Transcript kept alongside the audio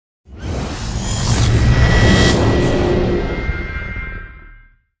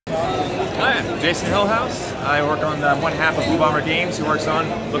Jason Hillhouse. I work on one half of Blue Bomber Games, who works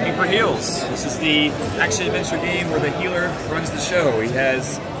on Looking for Heals. This is the action-adventure game where the healer runs the show. He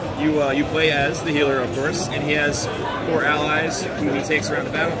has you play as the healer, of course, and he has 4 allies who he takes around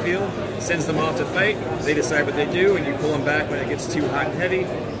the battlefield, sends them off to fight. They decide what they do, and you pull them back when it gets too hot and heavy.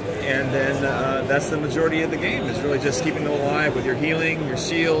 And then that's the majority of the game. It's really just keeping them alive with your healing, your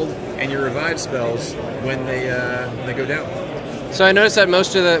shield, and your revive spells when they go down. So I noticed that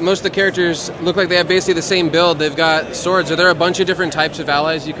most of the characters look like they have basically the same build. They've got swords. Are there a bunch of different types of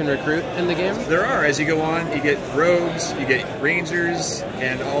allies you can recruit in the game? There are. As you go on, you get rogues, you get rangers,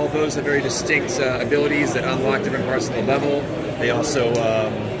 and all of those have very distinct abilities that unlock different parts of the level. They also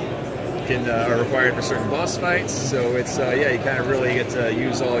are required for certain boss fights. So it's yeah, you kind of really get to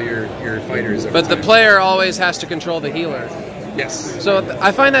use all your fighters. But the player always has to control the healer. Yes. So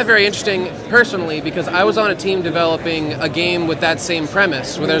I find that very interesting personally, because I was on a team developing a game with that same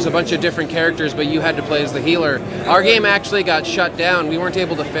premise, where there's a bunch of different characters, but you had to play as the healer. Our game actually got shut down. We weren't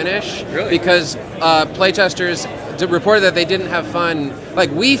able to finish because playtesters reported that they didn't have fun.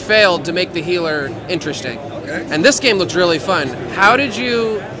 Like, we failed to make the healer interesting. Okay. And this game looks really fun. How did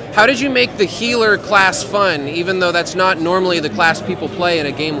you make the healer class fun, even though that's not normally the class people play in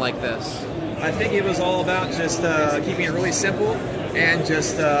a game like this? I think it was all about just keeping it really simple and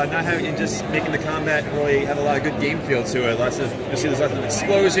just just making the combat really have a lot of good game feel to it. You'll see there's lots of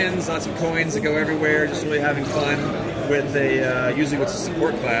explosions, lots of coins that go everywhere. Just really having fun with usually with a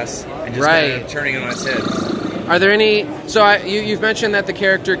support class and just kind of turning it on its head. Are there any? So you've mentioned that the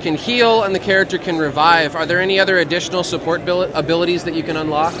character can heal and the character can revive. Are there any other additional support abilities that you can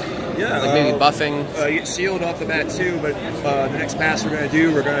unlock? Yeah, like maybe buffing. You get shield off the bat too, but the next pass we're going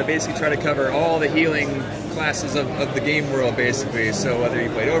to basically try to cover all the healing classes of the game world, basically. So whether you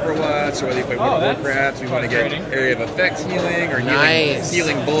played Overwatch or whether you played World of Warcraft, we want to get area of effect healing or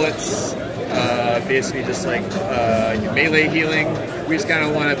healing bullets. Basically just like melee healing. We just kind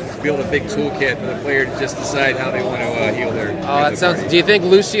of want to build a big toolkit for the player to just decide how they want to heal their. That sounds. Party. Do you think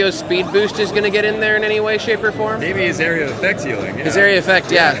Lucio's speed boost is going to get in there in any way, shape, or form? Maybe his area of effect healing. His area of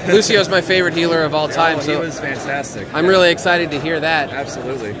effect, yeah. Lucio's my favorite healer of all time. He was fantastic. I'm really excited to hear that.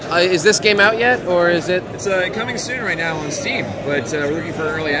 Absolutely. Is this game out yet, or is it? It's coming soon right now on Steam, but we're looking for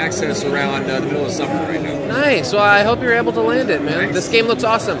early access around the middle of summer right now. Nice. Well, I hope you're able to land it, man. Thanks. This game looks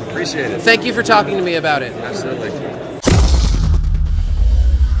awesome. Appreciate it. Thank you for talking to me about it. Absolutely.